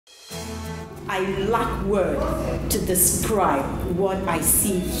I lack word to describe what I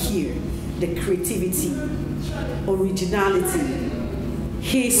see here. The creativity, originality,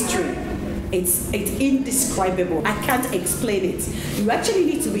 history. It's indescribable. I can't explain it. You actually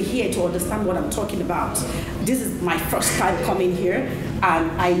need to be here to understand what I'm talking about. This is my first time coming here,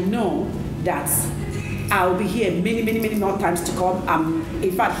 and I know that I'll be here many more times to come.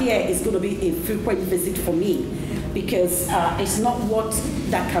 In fact, here is going to be a frequent visit for me, because it's not what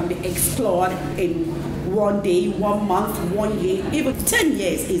that can be explored in 1 day, 1 month, 1 year, even 10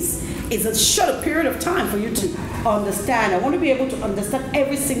 years is a short period of time for you to understand. I want to be able to understand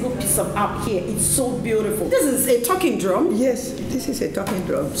every single piece of art here. It's so beautiful. This is a talking drum. Yes, this is a talking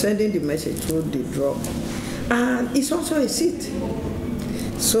drum, sending the message through the drum. And it's also a seat.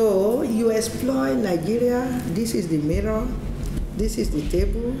 So you explore Nigeria. This is the mirror, this is the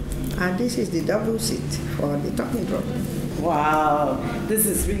table, and this is the double seat for the talking drum. Wow, this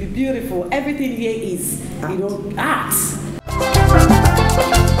is really beautiful. Everything here is, art.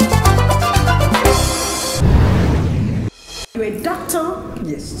 You're a doctor?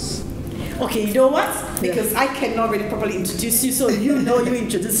 Yes. Okay, you know what? Because I cannot really properly introduce you, so you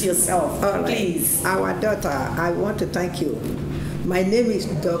introduce yourself. All right. Please. Our daughter, I want to thank you. My name is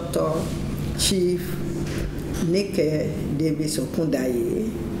Dr. Chief Nike Davies-Okundayo.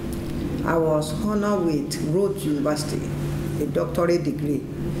 I was honored with Rhodes University, a doctorate degree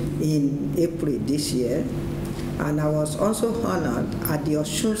in April this year. And I was also honored at the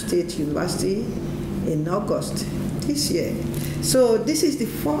Osun State University in August this year. So this is the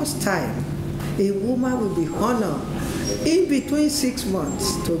first time a woman will be honored in between 6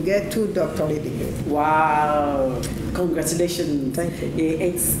 months to get 2 doctorate degrees. Wow. Congratulations. Thank you.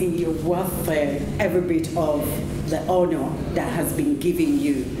 It's worth every bit of the honor that has been given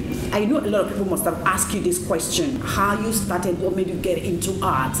you. I know a lot of people must have asked you this question, how you started, what made you get into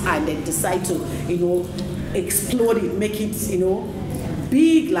art and then decide to, explode it, make it,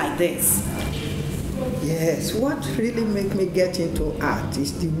 big like this. Yes, what really made me get into art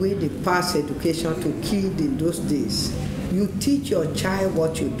is the way they pass education to kids in those days. You teach your child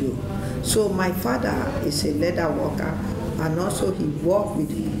what you do. So my father is a leather worker, and also he worked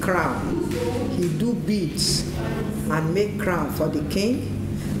with crown. He do beads and make crown for the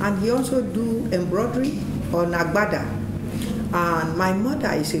king, and he also do embroidery on agbada. And my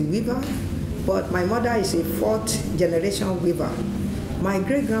mother is a weaver, but my mother is a 4th generation weaver. My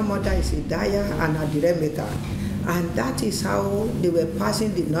great-grandmother is a dyer and a dire maker, and that is how they were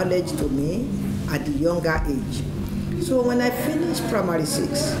passing the knowledge to me at the younger age. So when I finished primary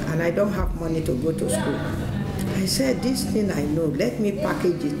 6 and I don't have money to go to school, I said, this thing I know, let me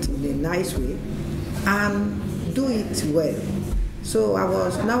package it in a nice way and do it well. So I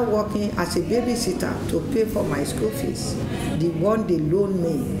was now working as a babysitter to pay for my school fees, the one they loaned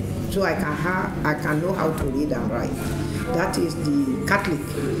me, so I can know how to read and write. That is the Catholic.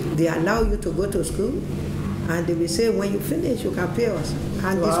 They allow you to go to school, and they will say, when you finish, you can pay us.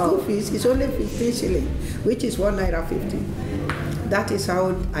 And the school fees is only 15 shillings, which is 1 naira 50. That is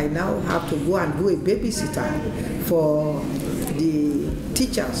how I now have to go and do a babysitter for the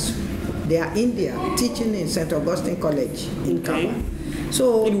teachers. They are India, teaching in St. Augustine College in Kaba.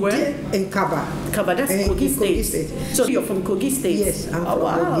 So in where? In Kaba. Kaba, that's Kogi State. So you're from Kogi State? Yes, I'm from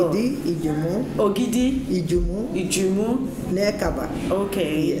Ogidi, Ijumu. Ogidi? Ijumu. Near Kaba.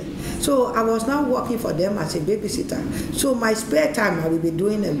 Okay. Yeah. So I was now working for them as a babysitter. So my spare time, I will be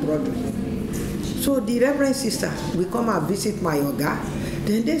doing embroidery. So the Reverend Sister will come and visit my yoga.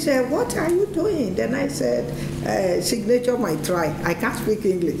 Then they said, what are you doing? Then I said, signature my tribe. I can't speak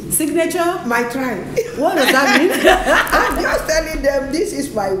English. Signature? My tribe. What does that mean? I'm just telling them this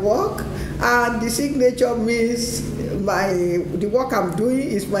is my work, and the signature means the work I'm doing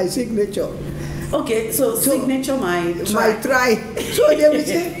is my signature. Okay, so signature my tribe. So they will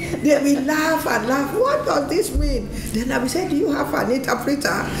say, they will laugh and laugh. What does this mean? Then I will say, do you have an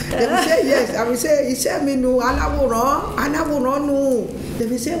interpreter? They will say, yes. I will say, he said me no, alawuran no. They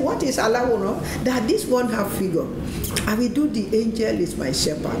will say, what is alawuran? That this one have figure. I will do the angel is my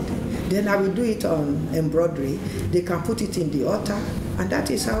shepherd. Then I will do it on embroidery. They can put it in the altar, and that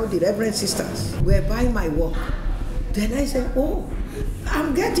is how the Reverend Sisters were buying my work. Then I said, oh,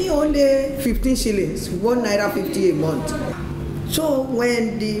 I'm getting only 15 shillings, 1 naira 50 a month. So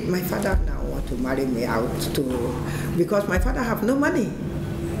when my father now want to marry me out because my father have no money.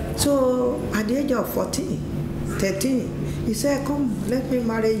 So at the age of 13, he said, come, let me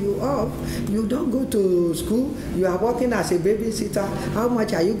marry you off. You don't go to school, you are working as a babysitter. How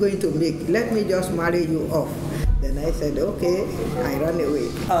much are you going to make? Let me just marry you off. Then I said, okay, I ran away.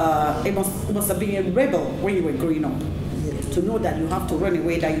 It must have been a rebel when you were growing up. Yeah. to know that you have to run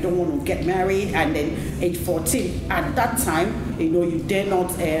away, that you don't want to get married, and then age 14, at that time, you dare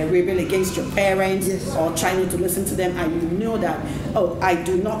not rebel against your parents or try not to listen to them, and you know that, oh, I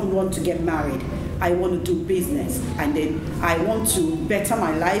do not want to get married. I want to do business, and then I want to better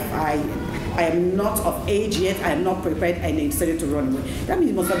my life. I am not of age yet, I am not prepared, and they decided to run away. That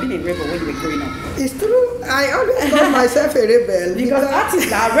means you must have been a rebel when you were growing up. It's true. I always call myself a rebel. Because that is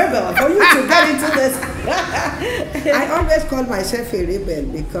a rebel for you to get into this. I always call myself a rebel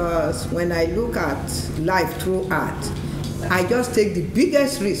because when I look at life through art, I just take the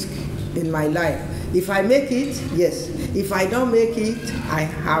biggest risk in my life. If I make it, yes. If I don't make it,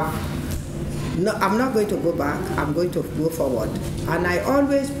 no, I'm not going to go back. I'm going to go forward. And I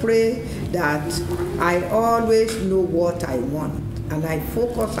always pray that I always know what I want, and I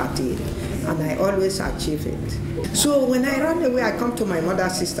focus at it, and I always achieve it. So when I run away, I come to my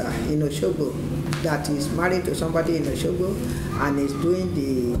mother's sister in Osogbo that is married to somebody in Osogbo and is doing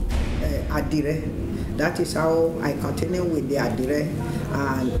the adire. That is how I continue with the adire.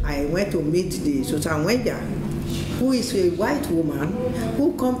 And I went to meet the Susan Wenja, who is a white woman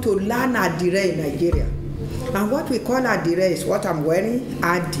who come to learn adire in Nigeria. And what we call adire is what I'm wearing,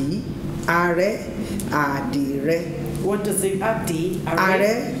 adi, are, adire. What does it adi, are,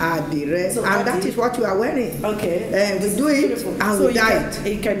 adire, so and that is what you are wearing. Okay. We do it beautiful. And so we dye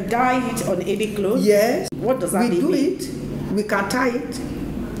it. You can dye it on any clothes? Yes. What does that mean? We do it, we can tie it.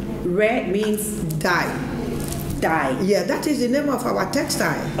 Red means dye. Dye. Yeah, that is the name of our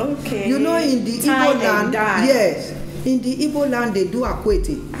textile. Okay. You know, in the Igbo land, yes, in the Igbo land they do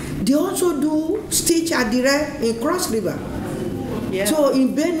akwete. They also do stitch adire in Cross River. Yeah. So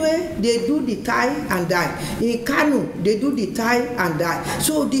in Benue they do the tie and dye. In Kano they do the tie and dye.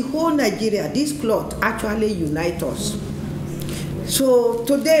 So the whole Nigeria, this cloth actually unites us. So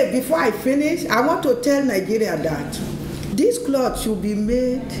today, before I finish, I want to tell Nigeria that this cloth should be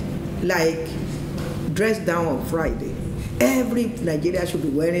made like dress down on Friday. Every Nigeria should be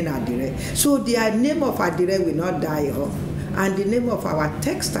wearing adire. So the name of adire will not die off, and the name of our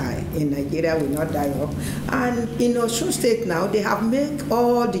textile in Nigeria will not die off. And in Osun State now, they have made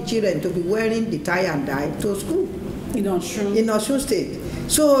all the children to be wearing the tie and dye to school. In Osun? In Osun State.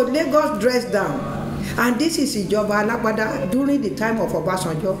 So Lagos dress down. And this is Ijoba Alagbada. During the time of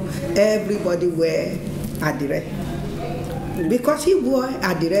Obasanjo, everybody wear adire. Because he wore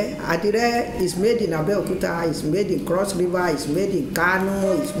adire. Adire is made in Abeokuta, it's made in Cross River, it's made in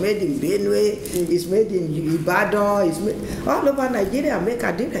Kano, it's made in Benue, it's made in Ibadan, it's made all over Nigeria make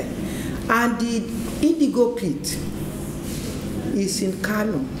adire. And the indigo pit is in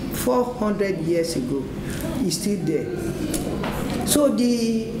Kano 400 years ago. It's still there. So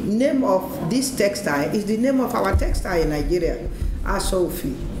the name of this textile is the name of our textile in Nigeria,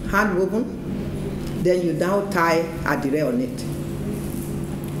 Asofi, hand woven. Then you now tie adire on it.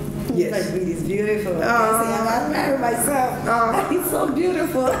 Yes. That is beautiful. I admire myself. It's so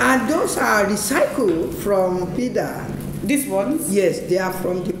beautiful. And those are recycled from PIDA. These ones? Yes, they are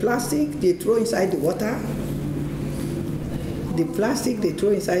from the plastic they throw inside the water. The plastic they throw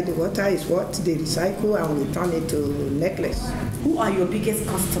inside the water is what they recycle, and we turn it to necklace. Who are your biggest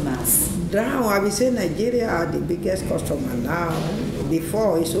customers? Now, I will say Nigeria are the biggest customer now.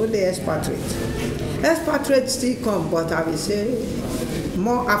 Before, it's only expatriates. Expatriates still come, but I will say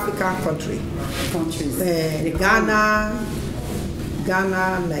more African countries.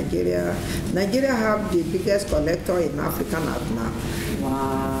 Ghana, Nigeria. Nigeria have the biggest collector in African art now.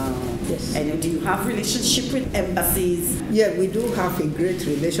 Wow. Yes. And do you have relationship with embassies? Yeah, we do have a great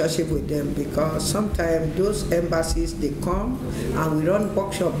relationship with them, because sometimes those embassies, they come and we run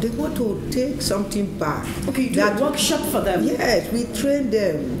workshop. They want to take something back. Okay, you do a workshop for them? Yes, we train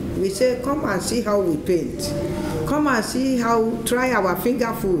them. We say, come and see how we paint. Come and see how, try our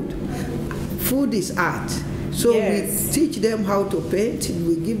finger food. Food is art. So yes, we teach them how to paint.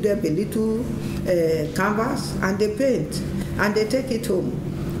 We give them a little canvas and they paint. And they take it home.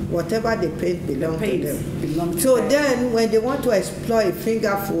 Whatever they paint belongs to them. So then when they want to exploit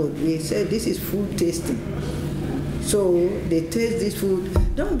finger food, we say this is food tasting. So they taste this food.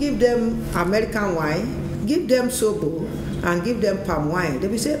 Don't give them American wine. Give them Sobo and give them palm wine. They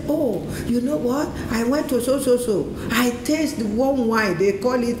will say, oh, you know what? I went to so. I taste one wine. They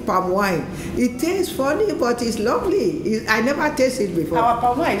call it palm wine. It tastes funny, but it's lovely. I never tasted it before. Our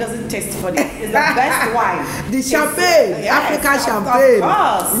palm wine doesn't taste funny. It's the best wine. The champagne, African champagne. Of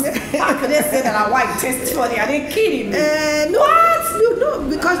course. Yeah. How could they say that our wine tastes funny? Are they kidding me? No, what? No,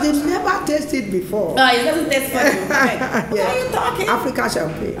 because they never tasted before. No, it doesn't taste funny. Yeah. What are you talking? African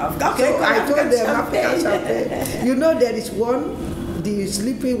champagne. Okay, so I told them African champagne. You know, there is one the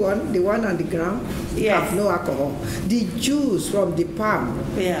sleeping one, the one on the ground, have no alcohol. The juice from the palm,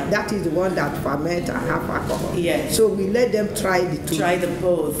 that is the one that ferment and have alcohol. Yes. So we let them try the two. Try the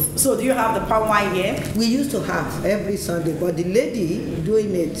both. So do you have the palm wine here? We used to have every Sunday, but the lady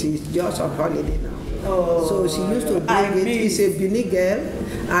doing it is just on holiday now. Oh, so she used to bring it. It's a Benin girl,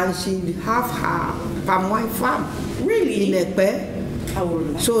 and she have her palm wine farm. Really? In Ekpe.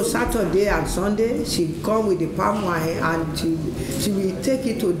 So like Saturday and Sunday, she come with the palm wine, and she will take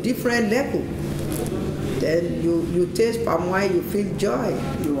it to different level. Then you taste palm wine, you feel joy.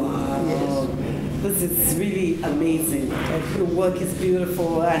 Wow. Yes. This is really amazing. Your work is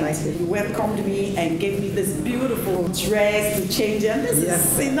beautiful, and you welcomed me and gave me this beautiful dress to change. And this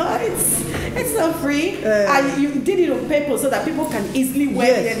is, you know, it's not free. And you did it on paper so that people can easily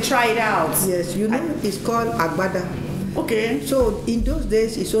wear it and try it out. Yes, you know, it's called agbada. Okay. So in those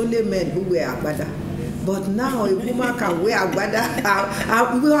days, it's only men who wear agbada. But now a woman can wear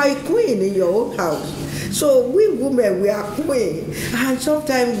agbada. You are a queen in your own house. So we women, we are queen. And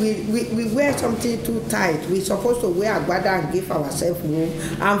sometimes we wear something too tight. We're supposed to wear agbada and give ourselves room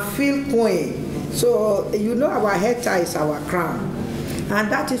and feel queen. So you know our head tie is our crown.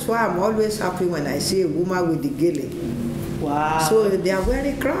 And that is why I'm always happy when I see a woman with the gele. Wow. So they are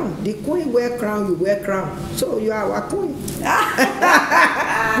wearing crown. The queen wear crown, you wear crown. So you are our queen.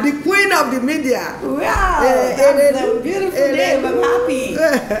 The queen of the media. Wow. That's a beautiful name. I'm happy.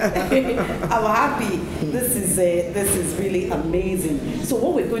 I'm happy. This is really amazing. So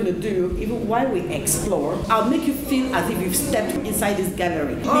what we're going to do, even while we explore, I'll make you feel as if you've stepped inside this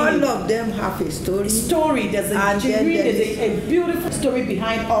gallery. All of them have a story. There's a beautiful story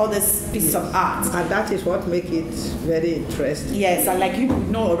behind all this pieces of art. And that is what makes it very interesting. Yes, and like you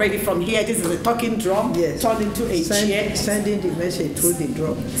know already from here, this is a talking drum turned into a chair. Sending the message through the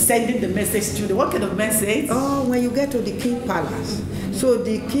drum. Sending the message through the, what kind of message? Oh, when you get to the king palace. So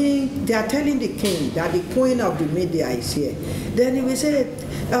the king, they are telling the king that the queen of the media is here. Then he will say,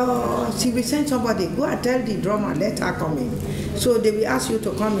 she will send somebody, go and tell the drummer, let her come in. So they will ask you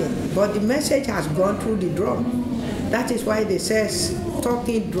to come in. But the message has gone through the drum. That is why they say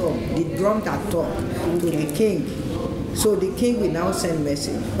talking drum, the drum that talk to the king. So the king will now send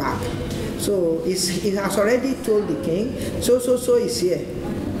message back. So it has already told the king, so is here.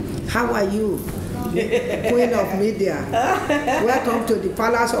 How are you? Queen of media. Welcome to the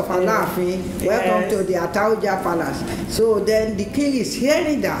palace of Alaafin. Welcome to the Atauja palace. So then the king is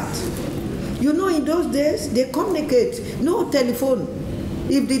hearing that. You know, in those days, they communicate. No telephone.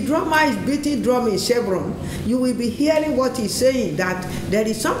 If the drummer is beating drum in Chevron, you will be hearing what he's saying, that there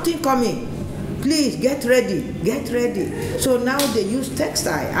is something coming. Please get ready, get ready. So now they use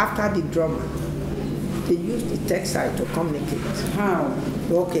textile after the drummer. They use the textile to communicate. How?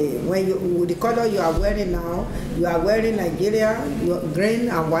 Okay, when with the color you are wearing now, you are wearing Nigeria, green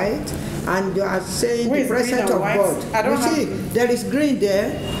and white, and you are saying the presence of God. You see, there is green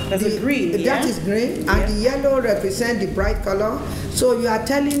there. There's a green, that is green, and the yellow represents the bright color. So you are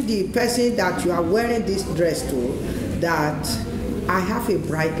telling the person that you are wearing this dress to that I have a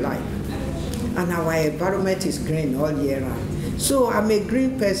bright life, and our environment is green all year round. So I'm a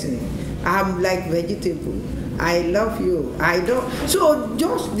green person. I'm like vegetable. I love you. I don't. So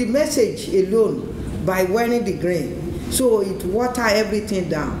just the message alone by wearing the green. So it water everything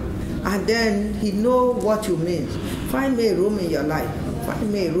down. And then he know what you mean. Find me a room in your life.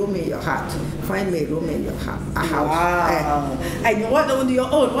 Find me a room in your heart. Find me a room in your house. Wow. And what on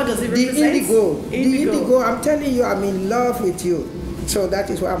your own? What does it represent? The indigo. The indigo. I'm telling you, I'm in love with you. So that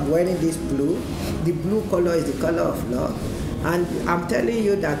is why I'm wearing this blue. The blue color is the color of love. And I'm telling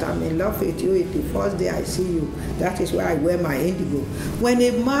you that I'm in love with you. It's the first day I see you. That is why I wear my indigo. When a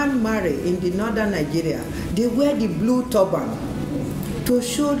man marries in the northern Nigeria, they wear the blue turban to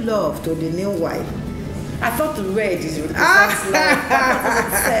show love to the new wife. I thought the red is love.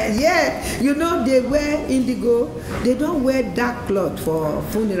 Yeah, you know, they wear indigo. They don't wear dark cloth for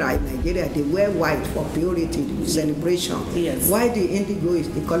funeral in Nigeria. They wear white for purity, celebration. Yes. Why the indigo is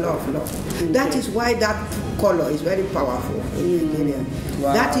the color of love. Okay. That is why that color is very powerful in Nigeria.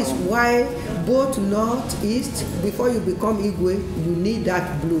 Wow. That is why both north, east, before you become Igwe, you need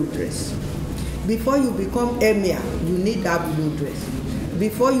that blue dress. Before you become Emir, you need that blue dress.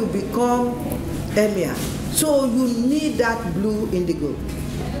 Before you become Emir, so you need that blue indigo.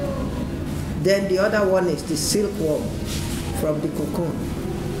 Then the other one is the silkworm from the cocoon.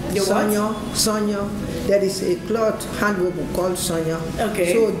 Sonyo. There is a cloth handwoven called sonyo.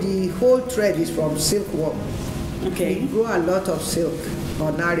 Okay. So the whole thread is from silkworm. Okay. We grow a lot of silk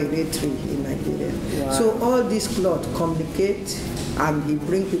on Arire tree in Nigeria. Wow. So all these cloth communicate and they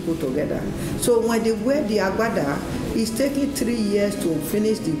bring people together. So when they wear the agbada, It's taking 3 years to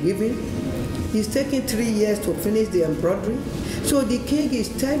finish the weaving. It's taking 3 years to finish the embroidery. So the king is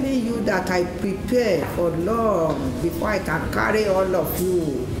telling you that I prepare for long before I can carry all of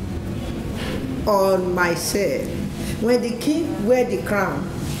you on myself. When the king wears the crown,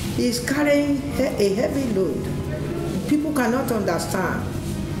 he's carrying a heavy load. People cannot understand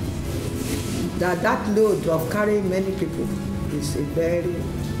that load of carrying many people is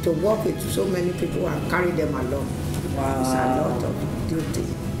to work with so many people and carry them along. Wow. It's a lot of duty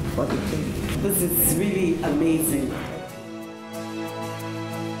for the king. This is really amazing.